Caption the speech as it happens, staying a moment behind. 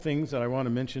Things that I want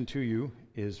to mention to you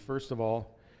is, first of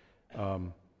all,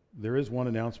 there is one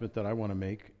announcement that I want to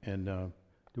make. And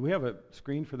do we have a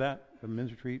screen for that, the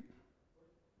men's retreat?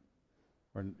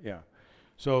 Yeah.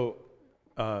 So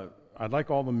I'd like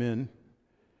all the men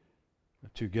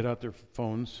to get out their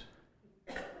phones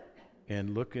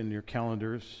and look in your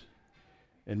calendars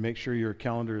and make sure your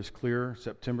calendar is clear,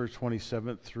 September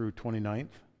 27th through 29th.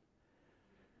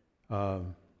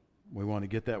 We want to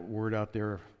get that word out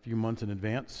there a few months in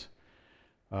advance.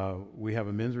 We have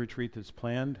a men's retreat that's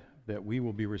planned that we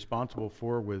will be responsible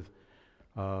for with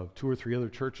 2 or 3 other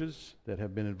churches that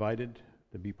have been invited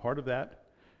to be part of that.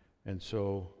 And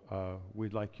so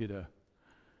we'd like you to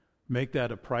make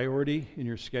that a priority in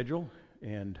your schedule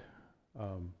and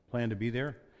plan to be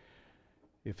there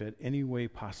if at any way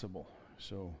possible.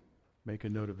 So make a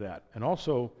note of that. And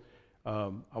also,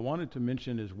 I wanted to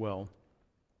mention as well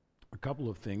a couple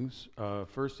of things.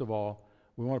 First of all,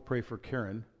 we want to pray for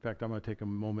Karen. In fact, I'm going to take a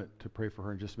moment to pray for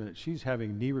her in just a minute. She's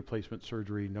having knee replacement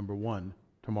surgery number 1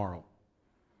 tomorrow.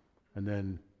 And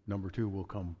then number 2 will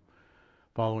come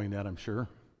following that, I'm sure.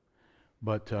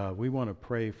 But we want to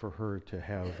pray for her to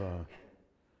have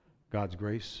God's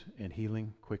grace and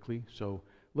healing quickly. So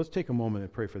let's take a moment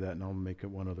and pray for that, and I'll make it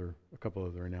a couple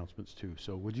other announcements too.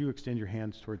 So would you extend your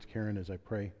hands towards Karen as I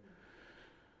pray?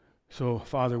 So,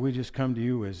 Father, we just come to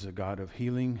you as a God of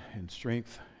healing and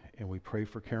strength, and we pray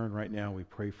for Karen right now. We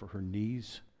pray for her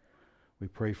knees. We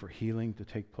pray for healing to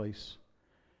take place,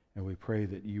 and we pray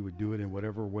that you would do it in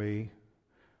whatever way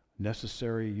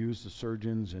necessary. Use the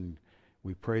surgeons, and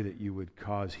we pray that you would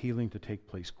cause healing to take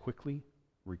place quickly,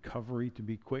 recovery to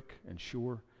be quick and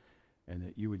sure, and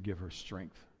that you would give her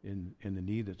strength in the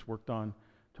knee that's worked on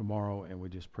tomorrow, and we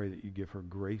just pray that you give her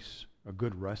grace, a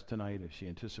good rest tonight as she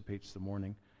anticipates the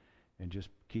morning. And just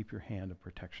keep your hand of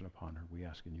protection upon her, we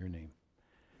ask in your name.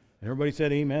 And everybody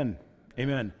said amen.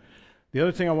 Amen. The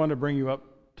other thing I wanted to bring you up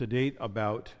to date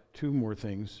about, 2 more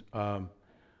things.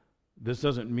 This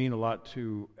doesn't mean a lot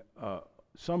to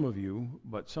some of you,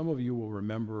 but some of you will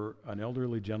remember an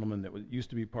elderly gentleman that used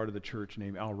to be part of the church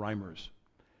named Al Reimers.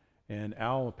 And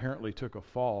Al apparently took a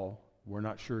fall, we're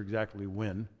not sure exactly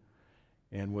when,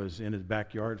 and was in his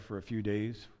backyard for a few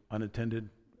days, unattended,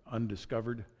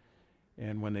 undiscovered.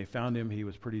 And when they found him, he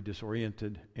was pretty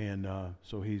disoriented, and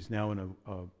so he's now in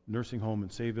a nursing home in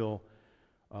Sayville,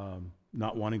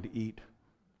 not wanting to eat.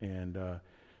 And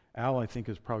Al, I think,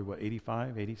 is probably,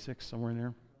 85, 86, somewhere in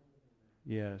there?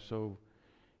 Yeah, so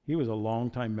he was a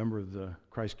longtime member of the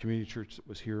Christ Community Church that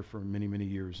was here for many, many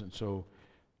years. And so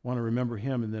I want to remember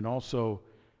him. And then also,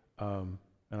 and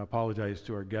I apologize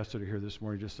to our guests that are here this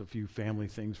morning, just a few family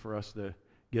things for us to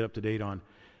get up to date on.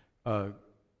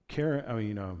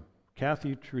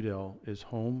 Kathy Trudell is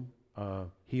home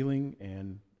healing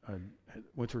and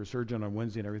went to her surgeon on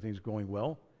Wednesday and everything's going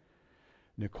well.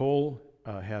 Nicole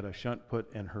had a shunt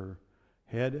put in her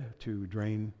head to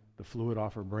drain the fluid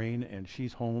off her brain, and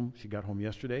she's home. She got home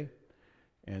yesterday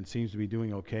and seems to be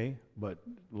doing okay, but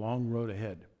long road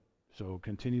ahead. So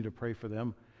continue to pray for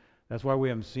them. That's why we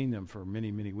haven't seen them for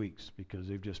many, many weeks, because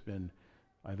they've just been,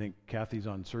 I think Kathy's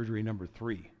on surgery number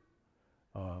 3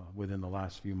 within the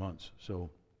last few months. So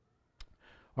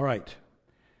all right,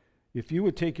 if you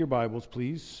would take your Bibles,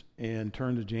 please, and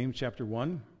turn to James chapter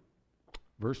 1,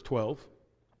 verse 12.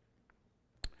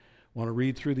 I want to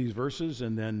read through these verses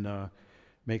and then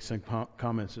make some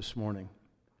comments this morning.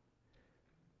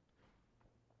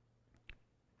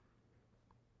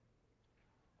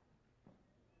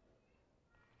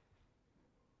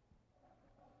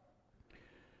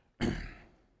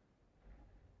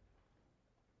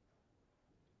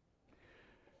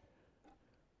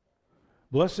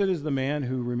 Blessed is the man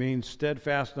who remains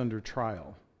steadfast under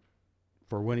trial,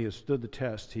 for when he has stood the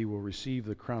test, he will receive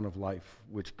the crown of life,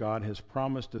 which God has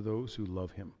promised to those who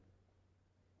love him.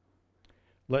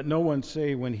 Let no one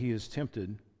say when he is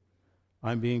tempted,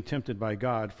 I'm being tempted by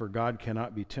God, for God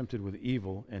cannot be tempted with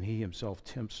evil, and he himself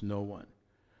tempts no one.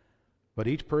 But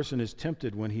each person is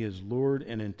tempted when he is lured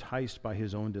and enticed by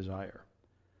his own desire.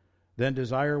 Then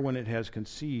desire, when it has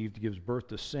conceived, gives birth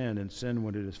to sin, and sin,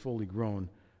 when it is fully grown,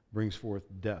 brings forth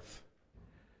death.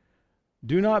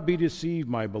 Do not be deceived,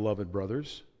 my beloved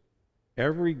brothers.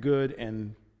 Every good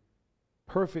and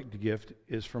perfect gift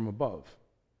is from above,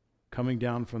 coming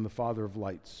down from the Father of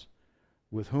lights,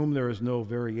 with whom there is no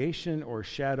variation or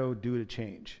shadow due to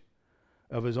change.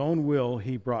 Of his own will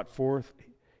he brought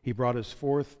us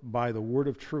forth by the word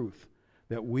of truth,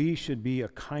 that we should be a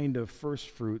kind of first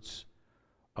fruits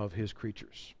of his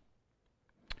creatures.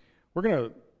 We're going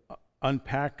to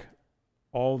unpack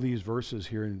all these verses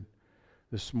here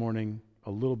this morning a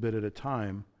little bit at a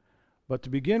time. But to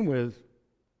begin with,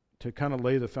 to kind of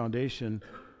lay the foundation,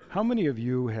 how many of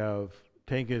you have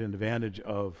taken advantage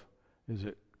of, is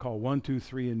it called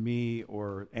 123andMe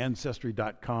or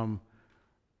Ancestry.com,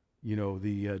 the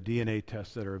DNA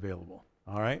tests that are available?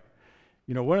 All right?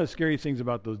 One of the scary things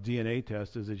about those DNA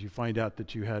tests is that you find out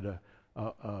that you had a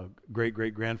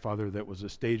great-great-grandfather that was a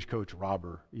stagecoach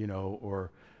robber,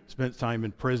 or spent time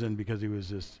in prison because he was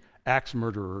this axe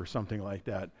murderer or something like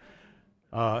that.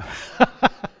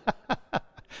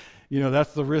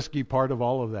 That's the risky part of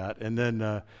all of that. And then,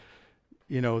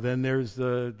 then there's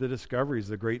the discoveries,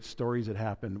 the great stories that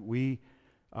happen.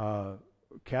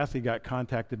 Kathy got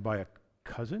contacted by a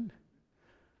cousin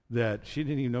that she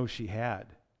didn't even know she had,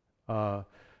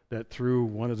 that through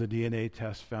one of the DNA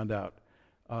tests found out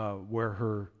where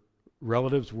her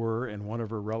relatives were, and one of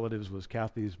her relatives was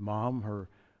Kathy's mom,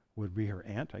 would be her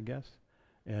aunt, I guess,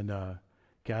 and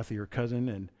Kathy, her cousin,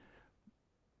 and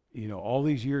all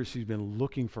these years she's been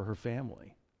looking for her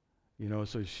family,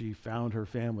 so she found her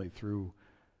family through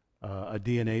a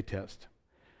DNA test.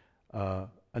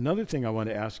 Another thing I want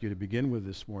to ask you to begin with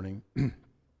this morning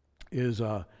is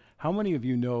how many of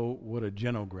you know what a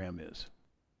genogram is?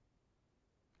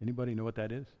 Anybody know what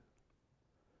that is?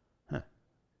 Huh.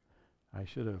 I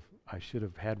should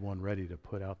have had one ready to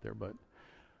put out there, but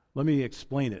let me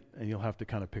explain it, and you'll have to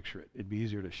kind of picture it. It'd be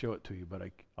easier to show it to you, but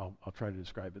I'll try to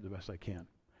describe it the best I can.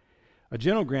 A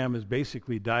genogram is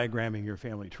basically diagramming your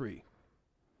family tree.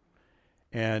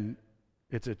 And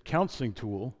it's a counseling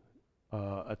tool,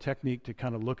 a technique to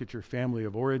kind of look at your family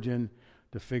of origin,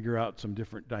 to figure out some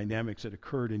different dynamics that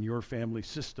occurred in your family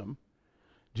system,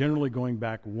 generally going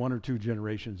back 1 or 2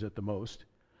 generations at the most,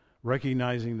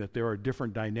 recognizing that there are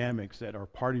different dynamics that are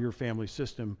part of your family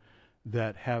system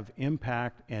that have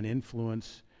impact and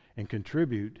influence and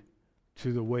contribute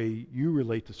to the way you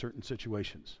relate to certain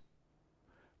situations.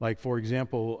 Like, for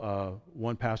example,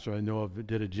 one pastor I know of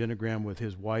did a genogram with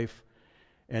his wife,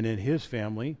 and in his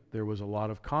family, there was a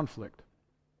lot of conflict.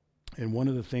 And one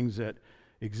of the things that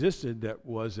existed that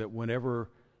was that whenever,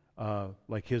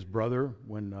 like his brother,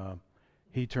 when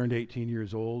he turned 18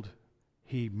 years old,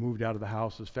 he moved out of the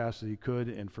house as fast as he could,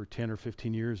 and for 10 or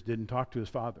 15 years didn't talk to his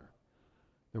father.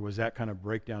 There was that kind of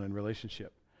breakdown in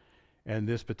relationship. And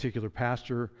this particular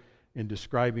pastor, in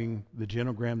describing the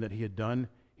genogram that he had done,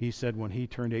 he said when he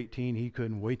turned 18, he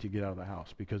couldn't wait to get out of the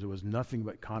house because it was nothing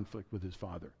but conflict with his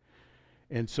father.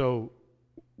 And so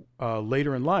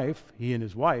later in life, he and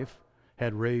his wife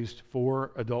had raised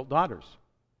 4 adult daughters.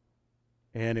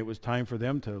 And it was time for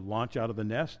them to launch out of the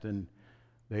nest, and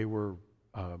they were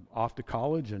off to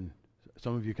college, and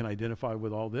some of you can identify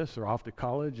with all this. They're off to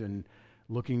college and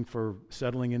looking for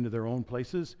settling into their own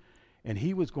places. And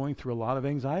he was going through a lot of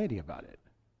anxiety about it,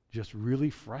 just really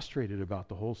frustrated about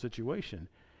the whole situation.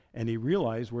 And he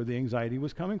realized where the anxiety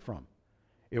was coming from.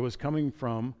 It was coming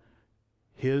from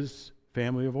his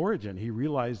family of origin. He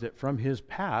realized that from his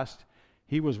past,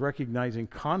 he was recognizing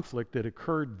conflict that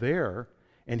occurred there,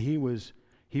 and he was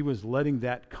letting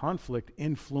that conflict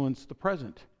influence the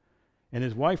present. And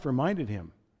his wife reminded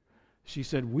him. She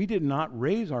said, "We did not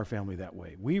raise our family that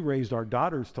way. We raised our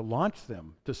daughters to launch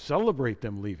them, to celebrate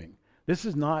them leaving. This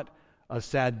is not a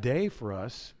sad day for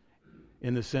us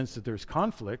in the sense that there's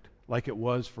conflict like it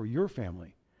was for your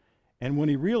family." And when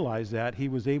he realized that, he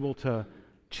was able to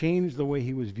change the way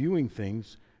he was viewing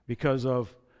things because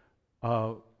of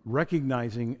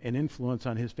recognizing an influence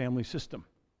on his family system.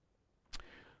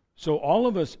 So all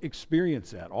of us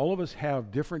experience that. All of us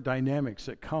have different dynamics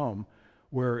that come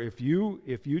where if you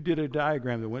did a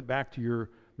diagram that went back to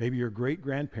maybe your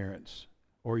great-grandparents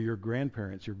or your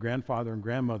grandparents, your grandfather and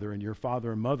grandmother and your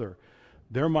father and mother,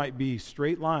 there might be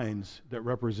straight lines that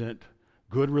represent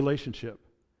good relationship.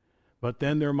 But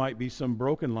then there might be some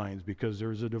broken lines because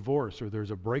there's a divorce or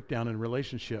there's a breakdown in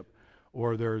relationship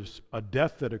or there's a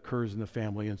death that occurs in the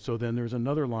family. And so then there's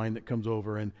another line that comes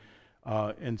over. And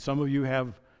some of you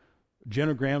have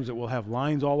genograms that will have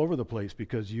lines all over the place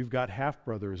because you've got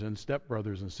half-brothers and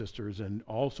step-brothers and sisters and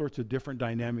all sorts of different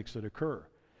dynamics that occur.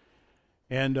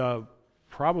 And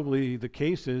probably the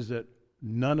case is that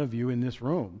none of you in this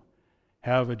room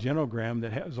have a genogram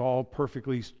that has all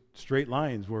perfectly straight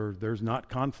lines where there's not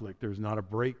conflict, there's not a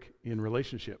break in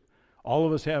relationship. All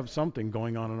of us have something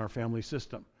going on in our family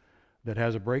system that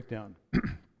has a breakdown.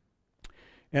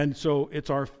 And so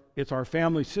it's our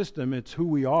family system, it's who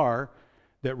we are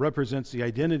that represents the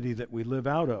identity that we live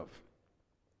out of.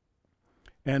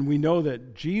 And we know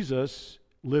that Jesus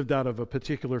lived out of a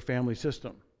particular family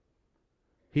system.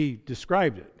 He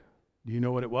described it. Do you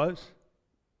know what it was?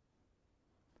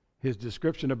 His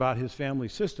description about his family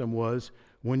system was,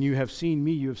 "When you have seen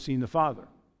me, you have seen the Father."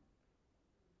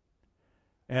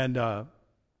 And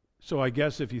So I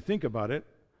guess if you think about it,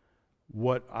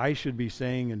 what I should be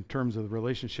saying in terms of the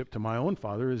relationship to my own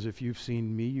father is, if you've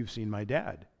seen me, you've seen my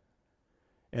dad.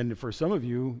 And for some of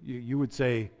you, you would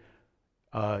say,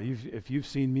 if you've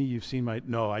seen me, you've seen my...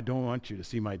 No, I don't want you to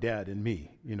see my dad in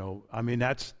me. I mean,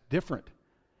 that's different.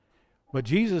 But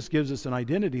Jesus gives us an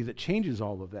identity that changes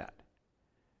all of that.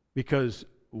 Because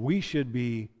we should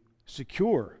be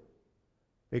secure,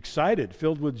 excited,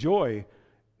 filled with joy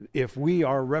if we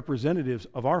are representatives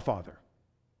of our Father.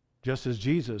 Just as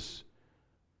Jesus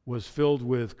was filled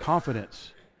with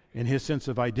confidence in his sense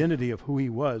of identity of who he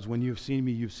was. When you've seen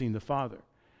me, you've seen the Father.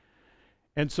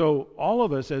 And so all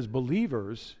of us as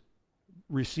believers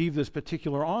receive this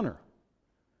particular honor.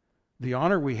 The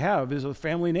honor we have is a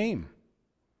family name.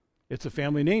 It's a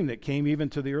family name that came even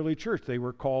to the early church. They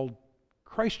were called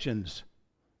Christians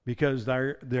because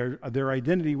their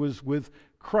identity was with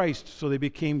Christ, so they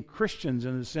became Christians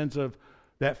in the sense of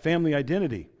that family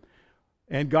identity.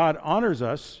 And God honors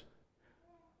us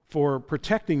for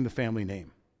protecting the family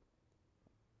name.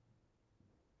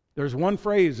 There's one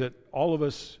phrase that all of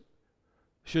us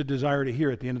should desire to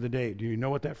hear at the end of the day. Do you know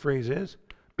what that phrase is?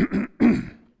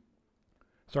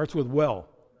 Starts with well.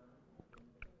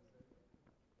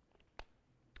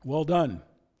 Well done,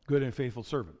 good and faithful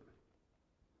servant.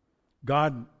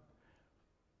 God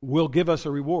will give us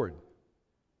a reward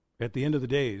at the end of the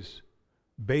days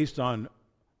based on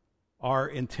our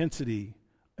intensity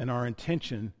and our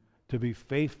intention to be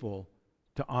faithful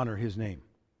to honor his name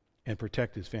and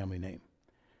protect his family name.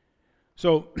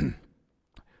 So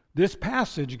this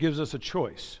passage gives us a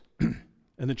choice.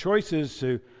 And the choice is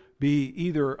to be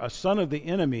either a son of the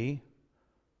enemy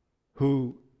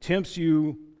who tempts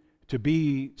you to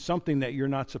be something that you're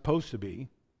not supposed to be,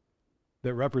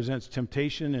 that represents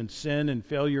temptation and sin and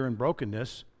failure and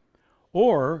brokenness,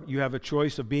 or you have a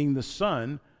choice of being the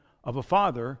son of a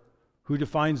father who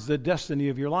defines the destiny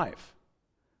of your life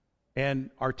and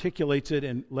articulates it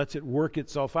and lets it work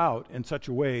itself out in such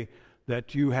a way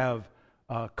that you have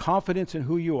confidence in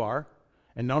who you are.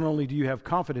 And not only do you have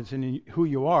confidence in who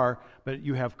you are, but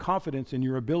you have confidence in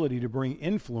your ability to bring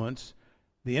influence,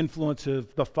 the influence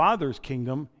of the Father's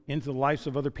kingdom, into the lives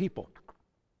of other people.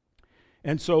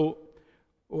 And so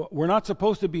we're not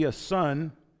supposed to be a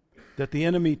son that the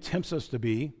enemy tempts us to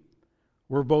be.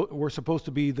 We're supposed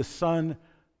to be the son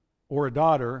or a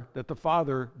daughter that the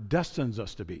Father destines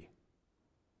us to be.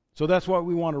 So that's what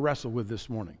we want to wrestle with this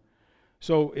morning.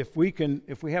 So if we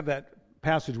have that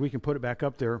passage, we can put it back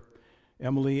up there,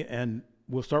 Emily, and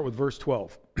we'll start with verse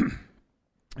 12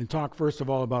 and talk first of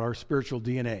all about our spiritual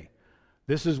DNA.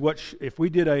 This is what, if we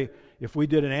did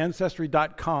an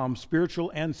Ancestry.com,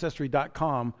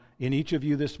 spiritualancestry.com in each of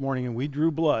you this morning, and we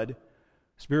drew blood,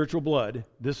 spiritual blood,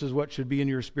 this is what should be in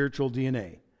your spiritual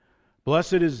DNA.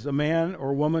 Blessed is the man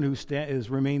or woman who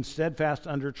remains steadfast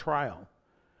under trial.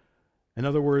 In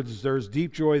other words, there's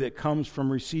deep joy that comes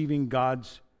from receiving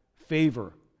God's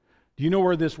favor. Do you know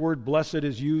where this word blessed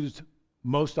is used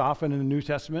most often in the New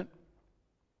Testament?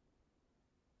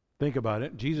 Think about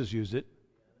it. Jesus used it.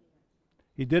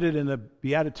 He did it in the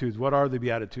Beatitudes. What are the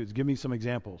Beatitudes? Give me some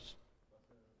examples.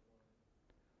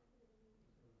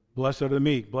 Blessed are the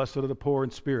meek. Blessed are the poor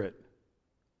in spirit.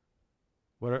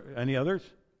 Any others?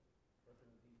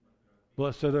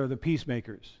 Blessed are the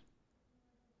peacemakers.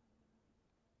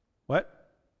 What?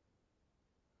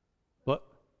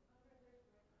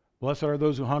 Blessed are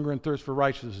those who hunger and thirst for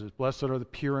righteousness. Blessed are the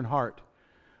pure in heart.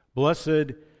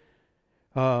 Blessed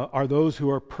are those who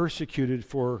are persecuted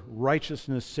for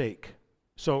righteousness' sake.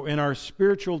 So in our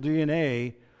spiritual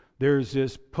DNA, there's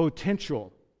this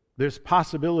potential, this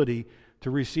possibility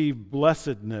to receive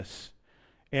blessedness.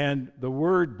 And the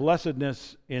word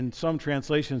blessedness in some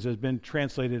translations has been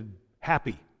translated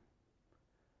happy.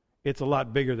 It's a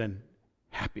lot bigger than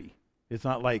happy. It's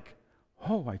not like,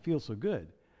 oh, I feel so good.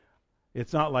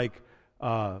 It's not like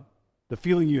the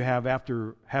feeling you have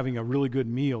after having a really good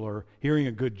meal or hearing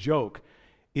a good joke.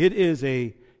 It is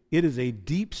a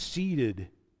deep-seated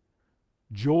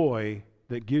joy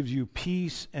that gives you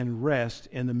peace and rest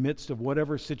in the midst of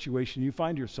whatever situation you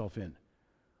find yourself in.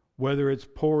 Whether it's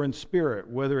poor in spirit,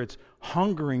 whether it's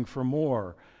hungering for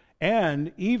more,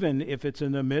 and even if it's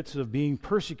in the midst of being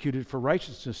persecuted for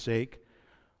righteousness' sake,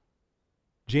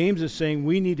 James is saying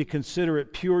we need to consider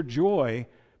it pure joy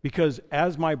because,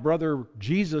 as my brother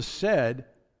Jesus said,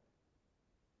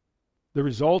 the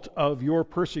result of your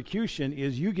persecution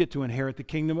is you get to inherit the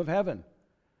kingdom of heaven.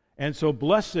 And so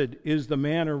blessed is the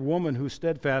man or woman who's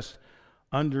steadfast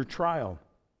under trial.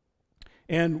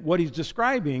 And what he's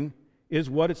describing is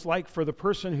what it's like for the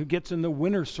person who gets in the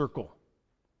winner's circle.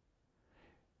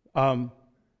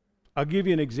 I'll give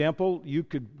you an example. You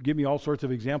could give me all sorts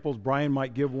of examples. Brian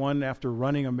might give one after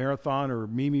running a marathon, or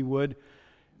Mimi would.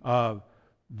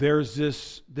 There's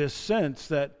this sense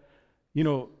that,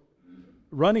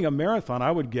 running a marathon,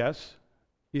 I would guess,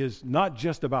 is not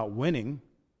just about winning,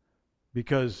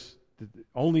 because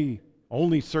only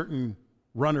certain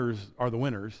runners are the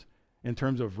winners in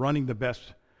terms of running the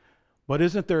best. But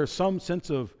isn't there some sense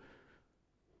of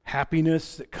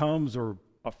happiness that comes, or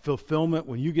a fulfillment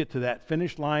when you get to that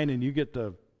finish line and you get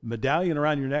the medallion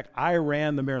around your neck? I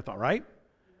ran the marathon, right?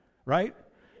 Right?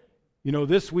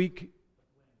 This week,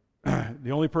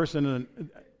 the only person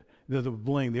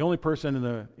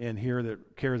in here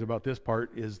that cares about this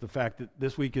part is the fact that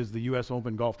this week is the U.S.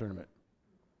 Open golf tournament.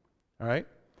 All right?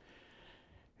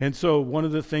 And so one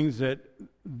of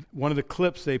the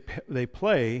clips they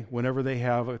play whenever they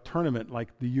have a tournament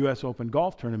like the U.S. Open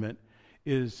golf tournament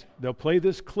is they'll play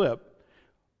this clip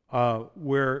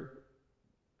where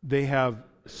they have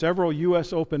several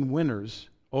U.S. Open winners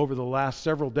over the last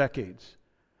several decades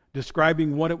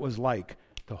describing what it was like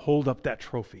to hold up that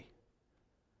trophy,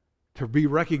 to be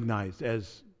recognized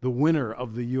as the winner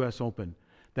of the U.S. Open,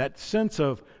 that sense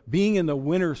of being in the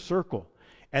winner's circle.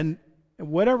 And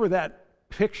whatever that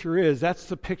picture is, that's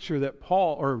the picture that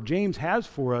Paul or James has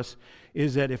for us,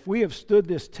 is that if we have stood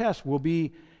this test, we'll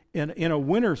be in a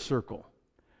winner's circle.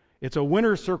 It's a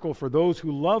winner's circle for those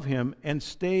who love him and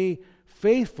stay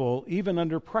faithful even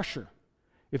under pressure.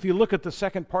 If you look at the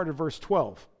second part of verse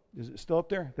 12, is it still up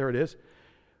there? There it is.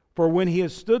 For when he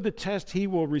has stood the test, he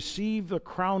will receive the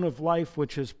crown of life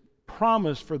which is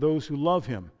promised for those who love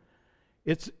him.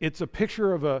 It's a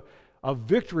picture of a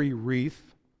victory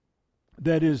wreath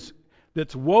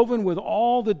that's woven with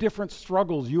all the different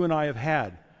struggles you and I have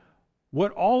had.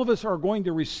 What all of us are going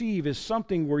to receive is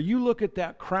something where you look at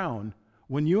that crown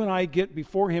when you and I get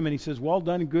before him and he says, well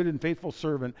done, good and faithful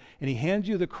servant, and he hands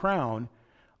you the crown.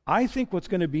 I think what's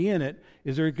going to be in it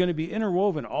is there's going to be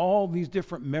interwoven all these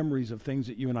different memories of things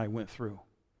that you and I went through.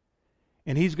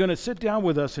 And he's going to sit down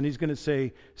with us and he's going to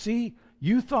say, see,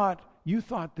 you thought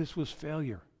this was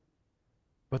failure.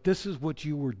 But this is what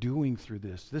you were doing through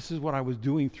this. This is what I was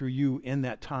doing through you in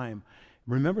that time.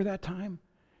 Remember that time?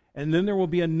 And then there will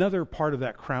be another part of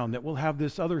that crown that will have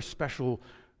this other special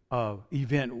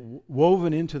event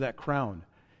woven into that crown.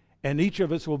 And each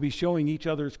of us will be showing each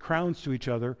other's crowns to each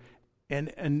other,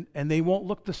 and they won't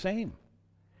look the same,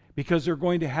 because they're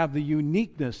going to have the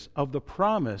uniqueness of the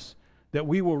promise that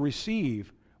we will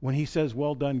receive when he says,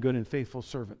 well done, good and faithful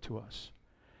servant to us.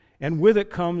 And with it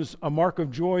comes a mark of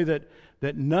joy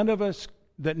that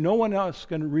no one else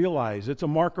can realize. It's a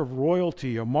mark of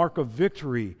royalty, a mark of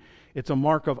victory. It's a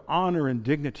mark of honor and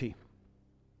dignity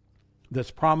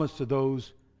that's promised to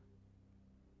those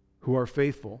who are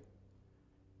faithful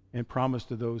and promised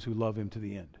to those who love him to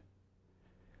the end.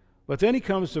 But then he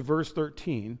comes to verse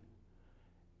 13,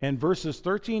 and verses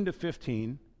 13 to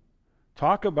 15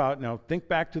 talk about, now think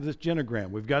back to this genogram.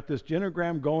 We've got this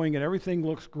genogram going and everything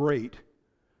looks great,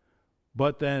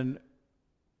 but then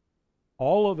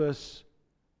all of us,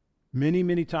 many,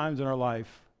 many times in our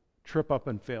life, trip up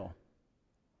and fail.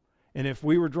 And if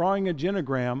we were drawing a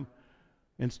genogram,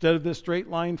 instead of this straight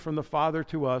line from the Father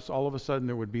to us, all of a sudden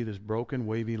there would be this broken,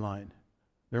 wavy line.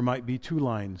 There might be two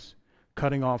lines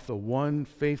cutting off the one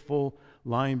faithful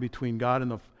line between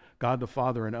God the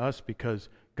Father and us, because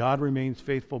God remains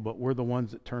faithful, but we're the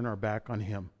ones that turn our back on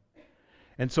him.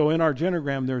 And so in our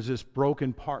genogram, there's this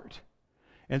broken part.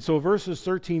 And so verses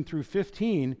 13 through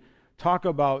 15 talk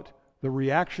about the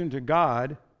reaction to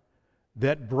God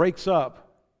that breaks up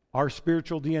our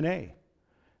spiritual DNA,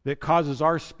 that causes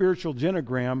our spiritual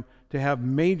genogram to have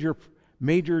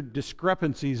major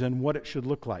discrepancies in what it should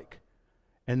look like.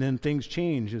 And then things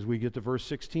change as we get to verse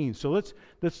 16. So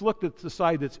let's look at the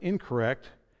side that's incorrect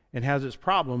and has its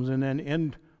problems, and then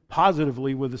end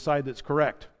positively with the side that's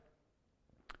correct.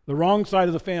 The wrong side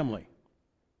of the family.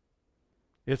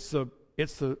 It's the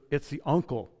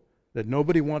uncle that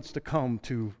nobody wants to come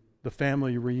to the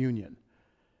family reunion.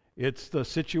 It's the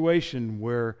situation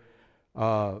where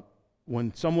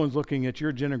when someone's looking at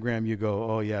your genogram, you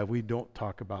go, oh yeah, we don't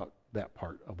talk about that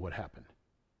part of what happened.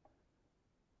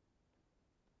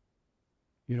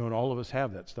 And all of us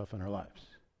have that stuff in our lives,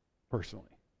 personally.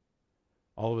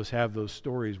 All of us have those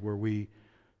stories where we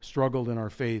struggled in our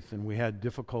faith and we had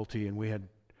difficulty and we had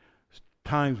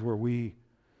times where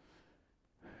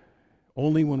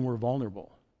only when we're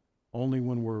vulnerable, only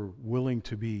when we're willing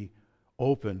to be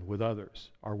open with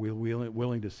others, are we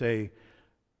willing to say,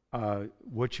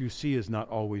 what you see is not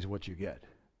always what you get.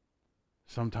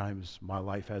 Sometimes my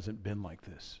life hasn't been like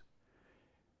this.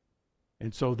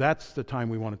 And so that's the time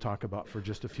we want to talk about for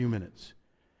just a few minutes.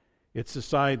 It's the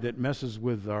side that messes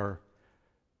with our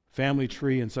family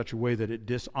tree in such a way that it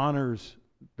dishonors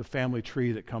the family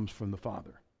tree that comes from the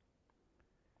Father.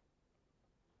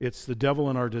 It's the devil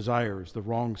in our desires, the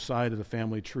wrong side of the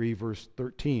family tree. Verse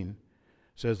 13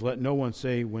 says, let no one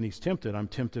say when he's tempted, I'm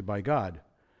tempted by God.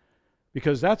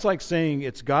 Because that's like saying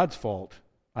it's God's fault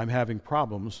I'm having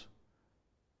problems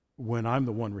when I'm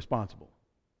the one responsible.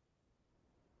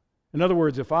 In other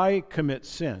words, if I commit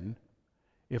sin,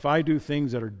 if I do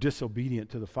things that are disobedient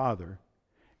to the Father,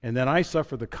 and then I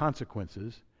suffer the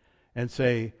consequences and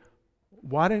say,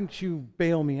 why didn't you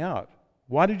bail me out?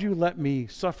 Why did you let me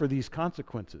suffer these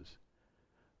consequences?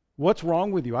 What's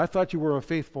wrong with you? I thought you were a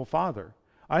faithful father.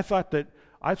 I thought,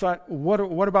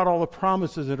 what about all the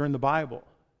promises that are in the Bible?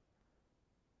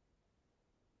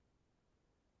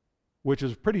 Which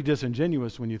is pretty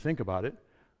disingenuous when you think about it.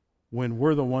 When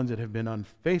we're the ones that have been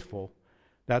unfaithful,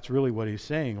 that's really what he's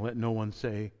saying. Let no one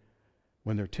say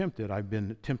when they're tempted, I've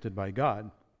been tempted by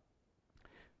God.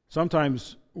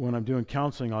 Sometimes when I'm doing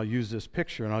counseling, I'll use this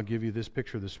picture, and I'll give you this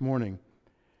picture this morning.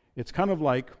 It's kind of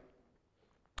like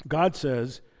God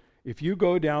says, if you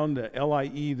go down the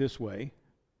LIE this way,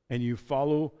 and you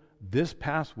follow this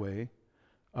pathway,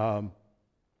 and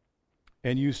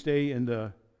you stay in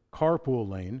the carpool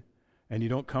lane, and you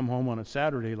don't come home on a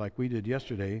Saturday like we did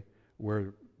yesterday,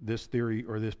 where this theory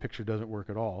or this picture doesn't work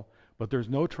at all, but there's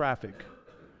no traffic.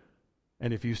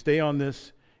 And if you stay on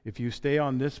this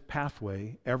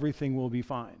pathway, everything will be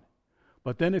fine.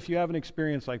 But then if you have an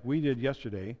experience like we did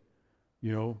yesterday,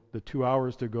 the 2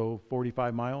 hours to go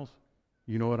 45 miles,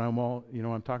 you know what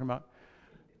I'm talking about?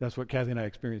 That's what Kathy and I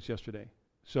experienced yesterday.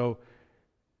 So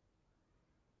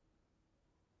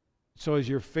as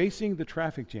you're facing the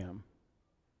traffic jam,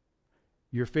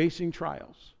 you're facing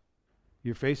trials,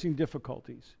 you're facing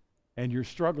difficulties, and you're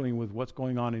struggling with what's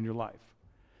going on in your life.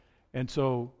 And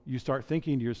so you start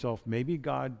thinking to yourself, maybe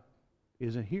God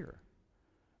isn't here.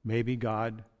 Maybe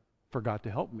God forgot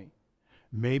to help me.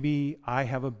 Maybe I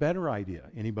have a better idea.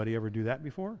 Anybody ever do that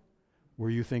before? Where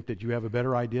you think that you have a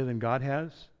better idea than God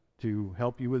has to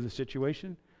help you with the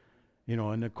situation?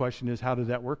 And the question is, how does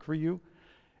that work for you?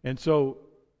 And so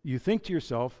you think to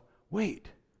yourself, wait,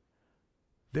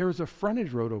 there's a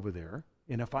frontage road over there,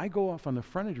 and if I go off on the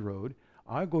frontage road,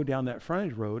 I'll go down that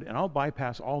frontage road and I'll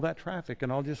bypass all that traffic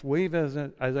and I'll just wave as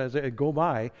I go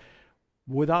by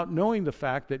without knowing the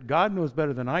fact that God knows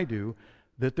better than I do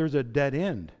that there's a dead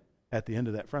end at the end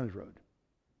of that frontage road.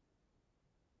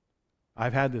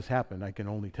 I've had this happen. I can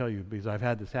only tell you because I've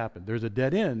had this happen. There's a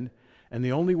dead end, and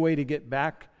the only way to get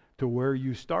back to where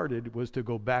you started was to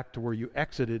go back to where you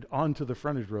exited onto the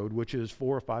frontage road, which is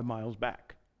 4 or 5 miles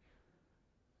back.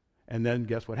 And then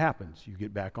guess what happens? You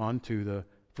get back onto the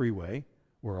freeway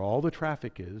where all the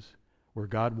traffic is, where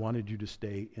God wanted you to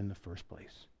stay in the first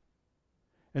place.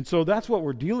 And so that's what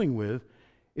we're dealing with.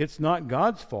 It's not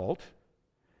God's fault.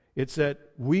 It's that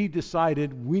we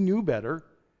decided we knew better,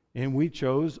 and we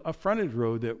chose a frontage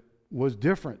road that was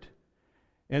different.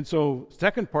 And so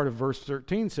second part of verse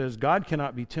 13 says, God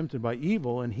cannot be tempted by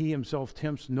evil, and he himself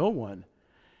tempts no one.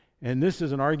 And this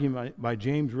is an argument by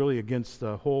James really against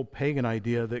the whole pagan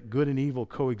idea that good and evil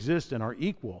coexist and are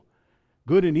equal.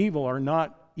 Good and evil are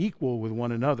not equal with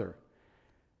one another.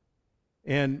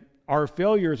 And our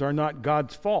failures are not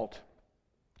God's fault.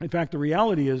 In fact, the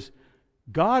reality is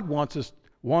God wants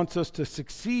us to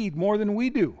succeed more than we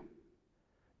do.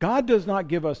 God does not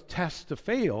give us tests to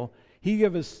fail. He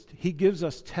gives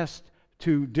us tests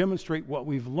to demonstrate what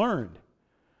we've learned.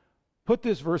 Put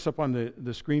this verse up on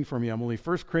the screen for me, Emily.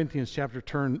 1 Corinthians chapter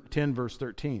 10, verse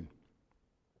 13.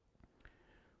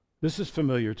 This is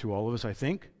familiar to all of us, I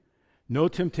think. No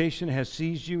temptation has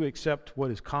seized you except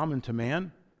what is common to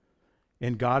man,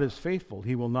 and God is faithful.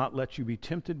 He will not let you be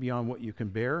tempted beyond what you can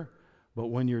bear, but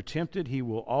when you're tempted, he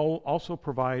will also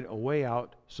provide a way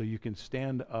out so you can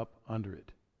stand up under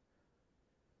it.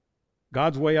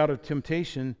 God's way out of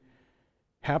temptation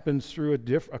happens through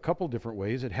a couple different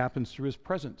ways. It happens through his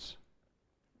presence.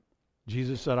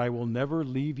 Jesus said, I will never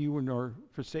leave you nor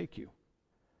forsake you.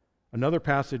 Another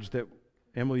passage that,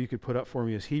 Emily, you could put up for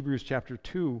me is Hebrews chapter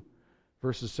 2,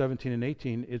 verses 17 and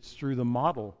 18. It's through the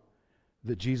model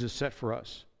that Jesus set for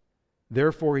us.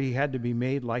 Therefore, he had to be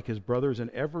made like his brothers in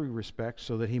every respect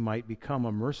so that he might become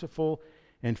a merciful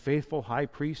and faithful high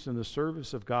priest in the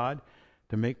service of God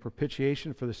to make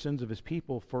propitiation for the sins of his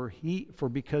people. For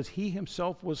because he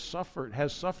himself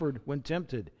has suffered when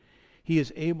tempted, he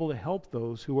is able to help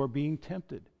those who are being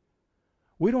tempted.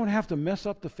 We don't have to mess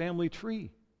up the family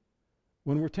tree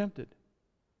when we're tempted.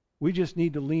 We just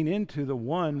need to lean into the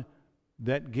one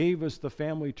that gave us the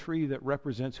family tree that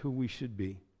represents who we should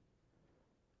be.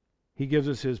 He gives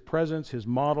us His presence, His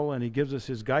model, and He gives us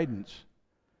His guidance.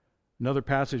 Another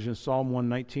passage in Psalm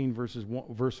 119, verse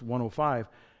 105,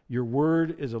 your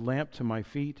word is a lamp to my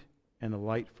feet and a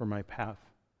light for my path.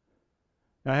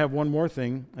 Now I have one more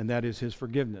thing, and that is His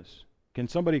forgiveness. Can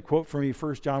somebody quote for me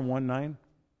 1 John 1:9?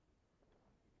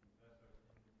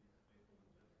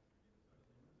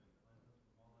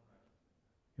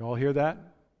 You all hear that?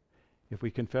 If we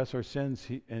confess our sins,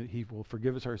 He will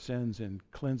forgive us our sins and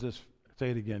cleanse us. Say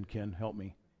it again, Ken. Help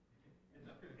me.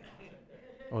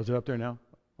 Oh, is it up there now?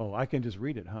 Oh, I can just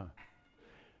read it, huh?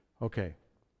 Okay.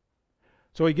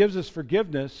 So He gives us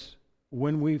forgiveness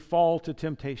when we fall to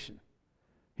temptation.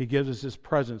 He gives us His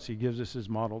presence. He gives us His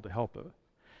model to help us.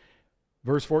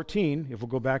 Verse 14, if we'll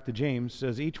go back to James,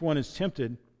 says, each one is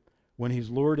tempted when he's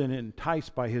lured and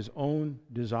enticed by his own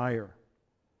desire.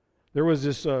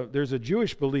 There's a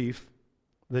Jewish belief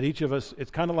that each of us,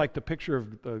 it's kind of like the picture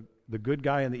of the good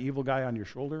guy and the evil guy on your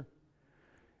shoulder.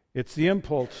 It's the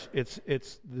impulse. It's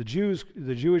the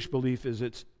Jewish belief is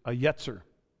it's a yetzer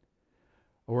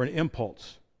or an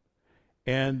impulse.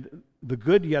 And the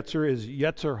good yetzer is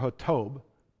yetzer hatob,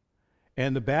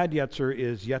 and the bad yetzer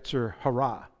is yetzer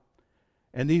hara.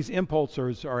 And these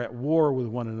impulses are at war with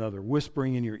one another,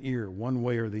 whispering in your ear one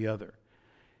way or the other.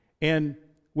 And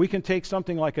we can take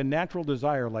something like a natural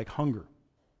desire like hunger.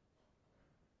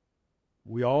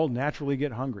 We all naturally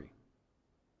get hungry.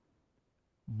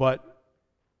 But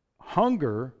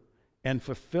hunger and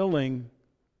fulfilling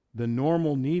the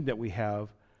normal need that we have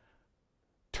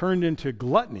turned into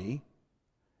gluttony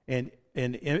and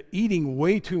eating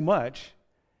way too much,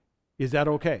 is that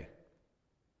okay?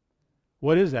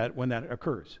 What is that when that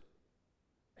occurs?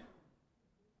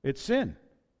 It's sin.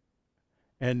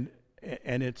 And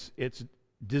it's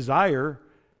desire,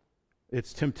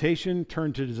 it's temptation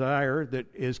turned to desire that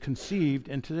is conceived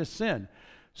into this sin.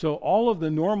 So all of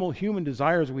the normal human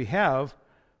desires we have,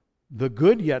 the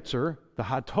good yetzer, the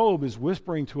hatob, is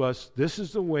whispering to us, this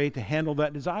is the way to handle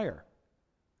that desire.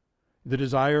 The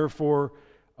desire for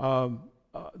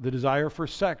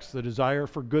sex, the desire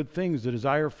for good things, the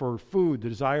desire for food, the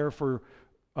desire for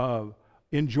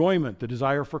enjoyment, the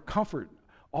desire for comfort.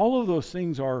 All of those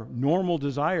things are normal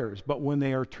desires, but when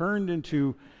they are turned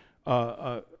into,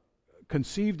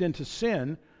 conceived into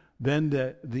sin, then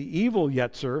the evil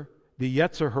yetzer, the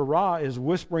yetzer hara, is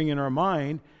whispering in our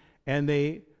mind, and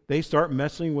they start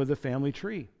messing with the family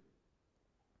tree.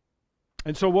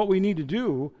 And so what we need to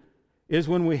do is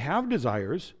when we have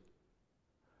desires,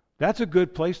 that's a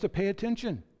good place to pay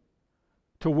attention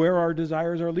to where our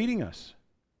desires are leading us.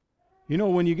 You know,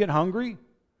 when you get hungry,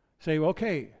 say,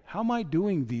 okay, how am I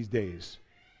doing these days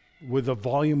with the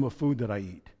volume of food that I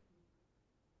eat?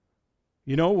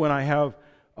 You know, when I have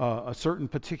a certain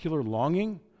particular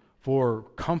longing for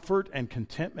comfort and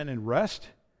contentment and rest,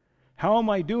 how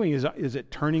am I doing? Is it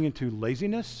turning into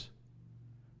laziness?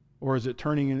 Or is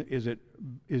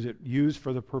it used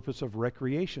for the purpose of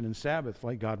recreation and Sabbath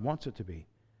like God wants it to be?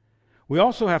 We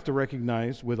also have to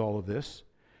recognize with all of this,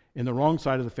 in the wrong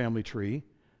side of the family tree,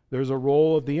 there's a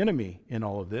role of the enemy in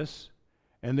all of this.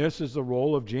 And this is the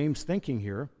role of James' thinking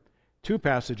here. Two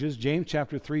passages, James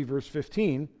chapter 3, verse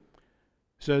 15,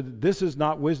 said, this is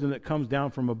not wisdom that comes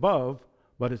down from above,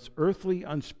 but it's earthly,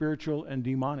 unspiritual, and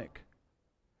demonic.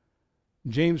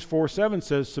 James 4:7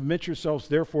 says, submit yourselves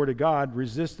therefore to God,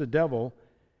 resist the devil,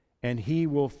 and he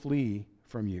will flee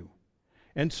from you.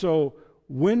 And so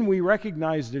when we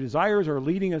recognize the desires are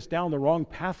leading us down the wrong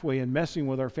pathway and messing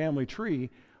with our family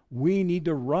tree, we need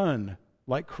to run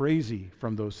like crazy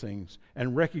from those things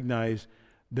and recognize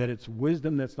that it's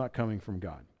wisdom that's not coming from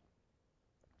God.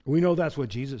 We know that's what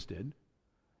Jesus did.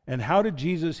 And how did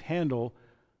Jesus handle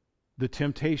the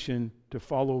temptation to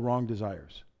follow wrong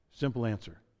desires? Simple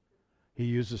answer. He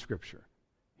used the Scripture.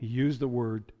 He used the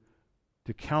Word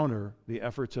to counter the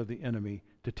efforts of the enemy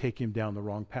to take him down the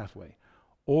wrong pathway.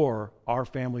 Or our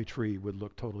family tree would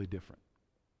look totally different.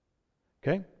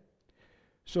 Okay?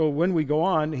 So when we go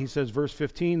on, he says, verse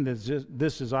 15,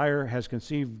 this desire has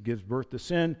conceived, gives birth to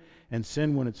sin, and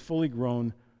sin, when it's fully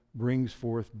grown, brings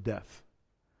forth death.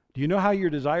 Do you know how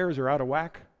your desires are out of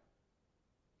whack?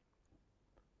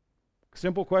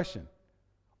 Simple question.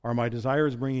 Are my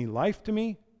desires bringing life to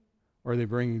me, or are they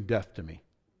bringing death to me?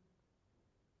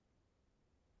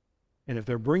 And if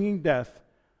they're bringing death,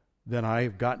 then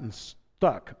I've gotten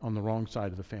stuck on the wrong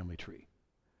side of the family tree.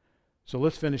 So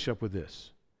let's finish up with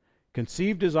this.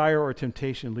 Conceived desire or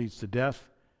temptation leads to death.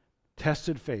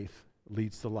 Tested faith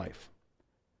leads to life.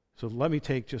 So let me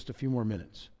take just a few more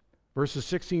minutes. Verses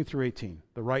 16 through 18,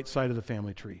 the right side of the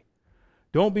family tree.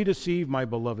 Don't be deceived, my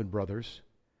beloved brothers,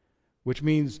 which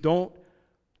means don't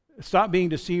Stop being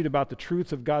deceived about the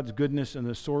truth of God's goodness and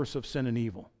the source of sin and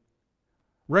evil.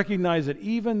 Recognize that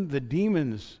even the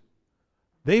demons,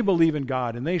 they believe in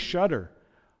God and they shudder.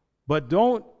 But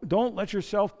don't let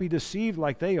yourself be deceived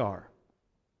like they are.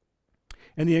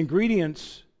 And the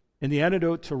ingredients and the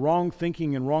antidote to wrong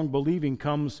thinking and wrong believing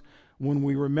comes when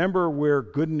we remember where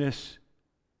goodness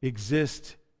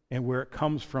exists and where it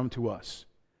comes from to us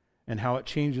and how it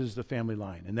changes the family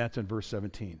line. And that's in verse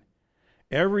 17.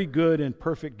 Every good and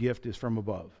perfect gift is from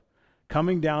above,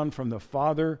 coming down from the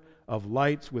Father of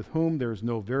lights, with whom there is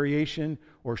no variation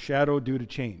or shadow due to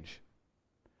change.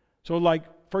 So, like,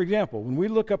 for example, when we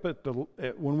look up at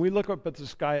the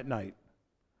sky at night,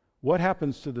 what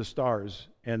happens to the stars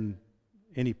and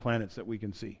any planets that we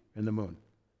can see, and the moon?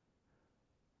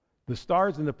 The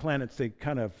stars and the planets, they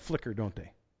kind of flicker, don't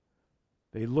they?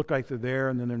 They look like they're there,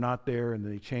 and then they're not there, and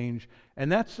they change. And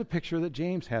that's the picture that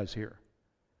James has here.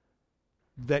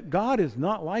 That God is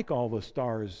not like all the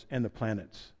stars and the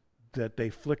planets, that they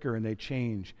flicker and they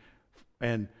change.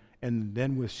 And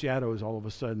then with shadows, all of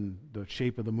a sudden, the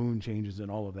shape of the moon changes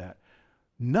and all of that.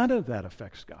 None of that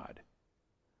affects God.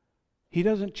 He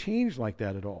doesn't change like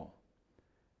that at all.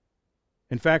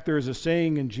 In fact, there is a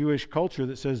saying in Jewish culture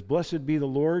that says, "Blessed be the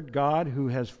Lord God who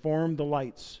has formed the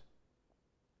lights."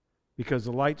 Because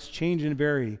the lights change and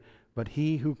vary, but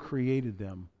he who created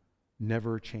them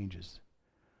never changes.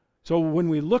 So when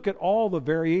we look at all the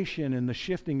variation and the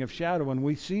shifting of shadow and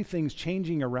we see things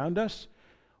changing around us,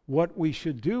 what we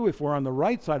should do if we're on the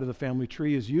right side of the family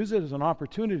tree is use it as an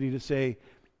opportunity to say,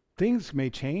 things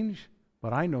may change,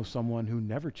 but I know someone who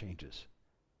never changes.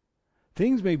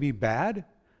 Things may be bad,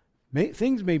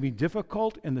 things may be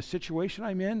difficult in the situation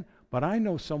I'm in, but I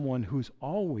know someone who's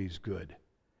always good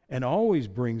and always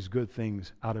brings good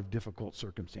things out of difficult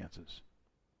circumstances.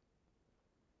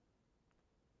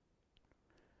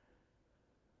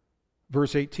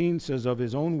 Verse 18 says, of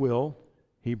his own will,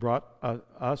 he brought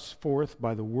us forth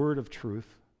by the word of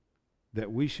truth, that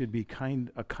we should be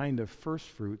a kind of first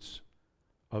fruits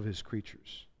of his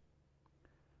creatures.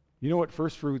 You know what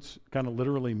first fruits kind of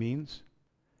literally means?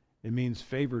 It means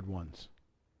favored ones.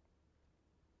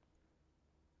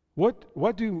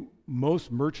 What do most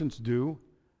merchants do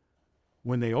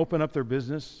when they open up their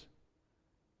business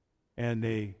and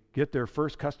they get their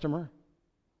first customer?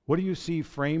 What do you see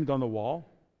framed on the wall?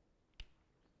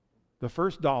 The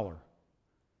first dollar.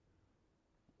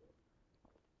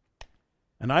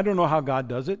 And I don't know how God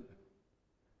does it,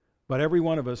 but every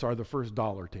one of us are the first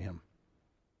dollar to him.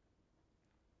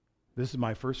 This is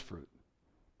my first fruit.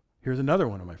 Here's another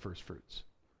one of my first fruits.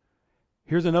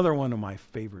 Here's another one of my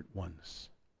favorite ones.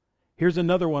 Here's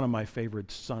another one of my favorite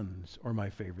sons or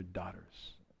my favorite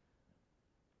daughters.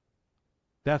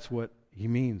 That's what he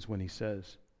means when he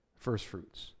says first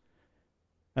fruits.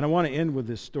 And I want to end with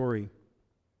this story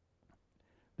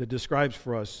that describes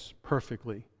for us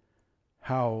perfectly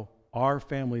how our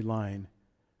family line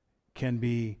can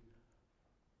be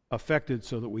affected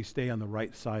so that we stay on the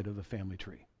right side of the family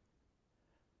tree.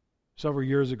 Several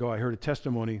years ago, I heard a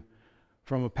testimony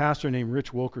from a pastor named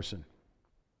Rich Wilkerson.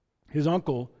 His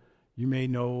uncle, you may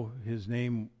know, his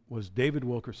name was David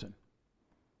Wilkerson.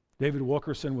 David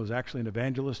Wilkerson was actually an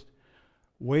evangelist.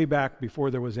 Way back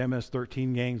before there was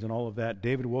MS-13 gangs and all of that,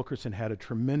 David Wilkerson had a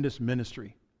tremendous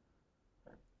ministry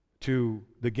to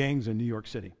the gangs in New York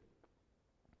City.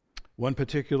 One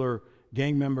particular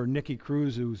gang member, Nicky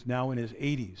Cruz, who's now in his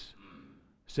 80s,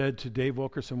 said to Dave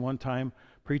Wilkerson one time,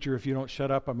 "Preacher, if you don't shut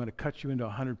up, I'm going to cut you into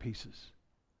 100 pieces."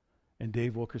 And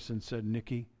Dave Wilkerson said,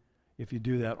 "Nicky, if you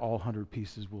do that, all 100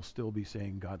 pieces will still be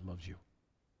saying God loves you."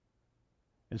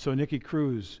 And so Nicky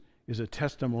Cruz is a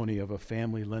testimony of a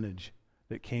family lineage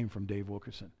that came from Dave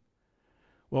Wilkerson.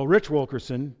 Well, Rich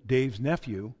Wilkerson, Dave's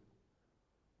nephew,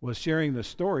 was sharing the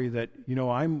story that,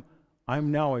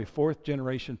 I'm now a fourth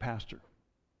generation pastor.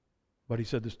 But he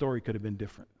said the story could have been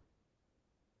different.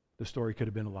 The story could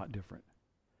have been a lot different.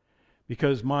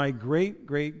 Because my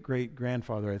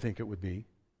great-great-great-grandfather, I think it would be,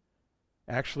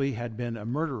 actually had been a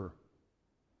murderer.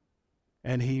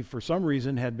 And he, for some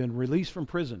reason, had been released from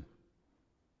prison.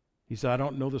 He said, I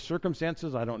don't know the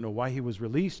circumstances, I don't know why he was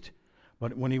released,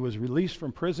 but when he was released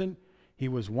from prison, he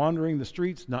was wandering the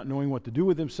streets, not knowing what to do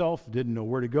with himself, didn't know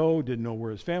where to go, didn't know where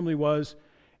his family was,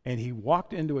 and he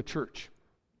walked into a church.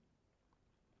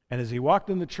 And as he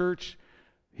walked in the church,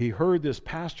 he heard this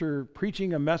pastor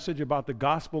preaching a message about the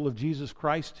gospel of Jesus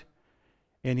Christ,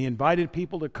 and he invited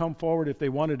people to come forward if they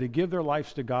wanted to give their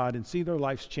lives to God and see their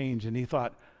lives change. And he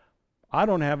thought, I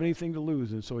don't have anything to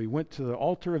lose. And so he went to the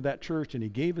altar of that church and he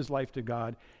gave his life to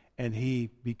God, and he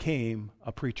became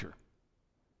a preacher.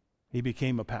 He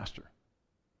became a pastor.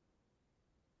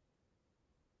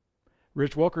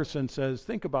 Rich Wilkerson says,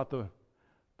 think about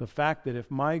the fact that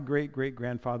if my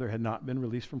great-great-grandfather had not been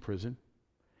released from prison,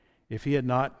 if he had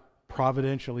not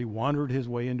providentially wandered his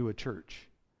way into a church,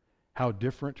 how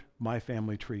different my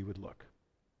family tree would look.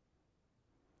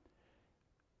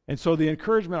 And so the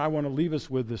encouragement I want to leave us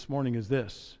with this morning is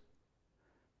this.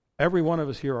 Every one of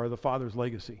us here are the Father's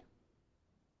legacy.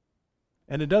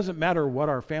 And it doesn't matter what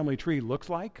our family tree looks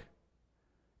like.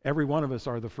 Every one of us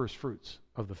are the first fruits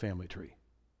of the family tree.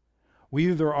 We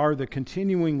either are the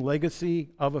continuing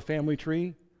legacy of a family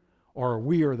tree, or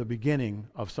we are the beginning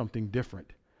of something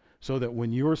different. So that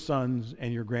when your sons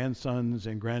and your grandsons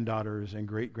and granddaughters and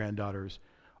great-granddaughters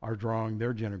are drawing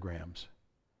their genograms,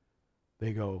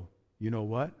 they go, you know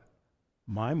what?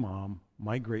 My mom,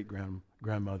 my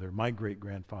great-grandmother, my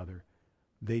great-grandfather,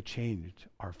 they changed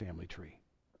our family tree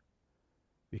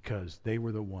because they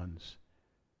were the ones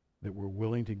that were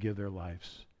willing to give their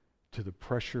lives to the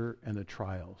pressure and the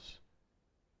trials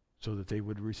so that they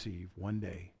would receive one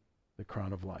day the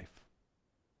crown of life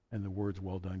and the words,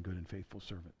 well done, good and faithful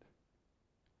servant.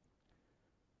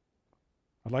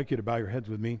 I'd like you to bow your heads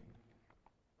with me.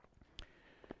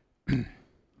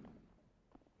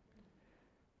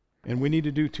 And we need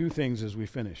to do two things as we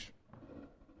finish.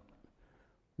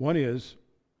 One is,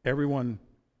 everyone,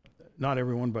 not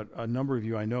everyone, but a number of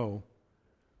you I know,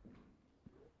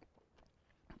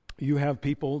 you have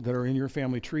people that are in your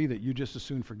family tree that you just as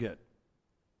soon forget.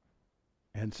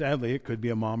 And sadly, it could be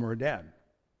a mom or a dad.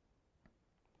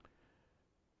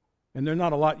 And there's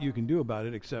not a lot you can do about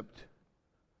it except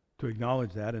to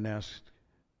acknowledge that and ask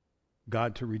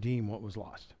God to redeem what was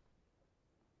lost.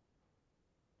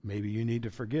 Maybe you need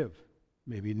to forgive.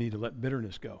 Maybe you need to let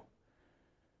bitterness go.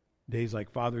 Days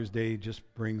like Father's Day just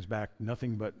brings back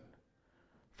nothing but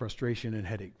frustration and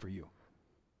headache for you.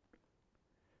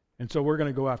 And so we're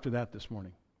going to go after that this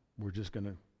morning. We're just going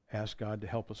to ask God to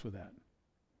help us with that.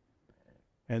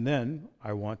 And then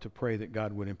I want to pray that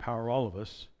God would empower all of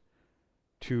us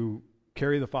to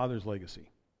carry the Father's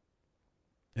legacy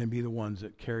and be the ones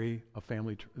that carry a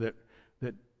family, that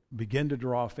begin to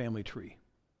draw a family tree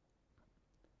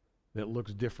that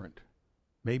looks different,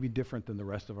 maybe different than the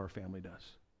rest of our family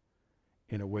does,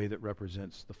 in a way that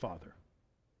represents the Father,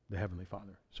 the Heavenly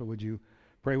Father. So would you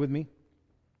pray with me?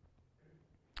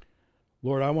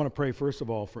 Lord, I want to pray first of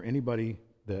all for anybody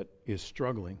that is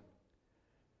struggling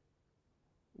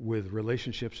with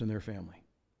relationships in their family.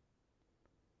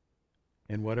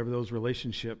 And whatever those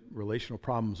relational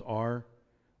problems are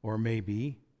or may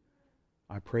be,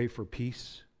 I pray for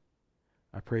peace.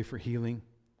 I pray for healing.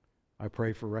 I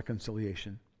pray for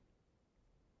reconciliation.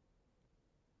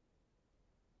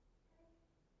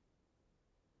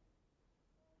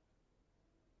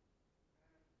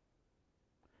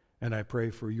 And I pray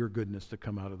for your goodness to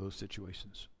come out of those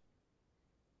situations.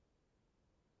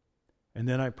 And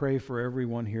then I pray for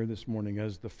everyone here this morning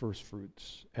as the first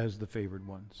fruits, as the favored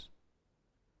ones,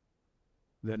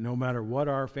 that no matter what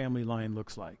our family line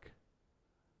looks like,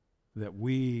 that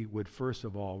we would first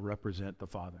of all represent the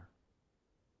Father,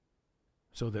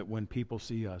 so that when people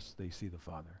see us, they see the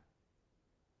Father.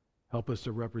 Help us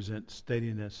to represent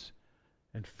steadiness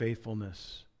and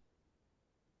faithfulness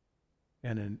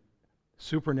and a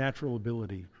supernatural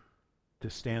ability to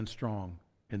stand strong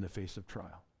in the face of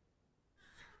trial.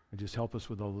 And just help us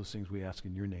with all those things we ask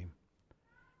in your name.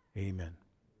 Amen.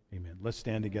 Amen. Let's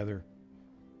stand together.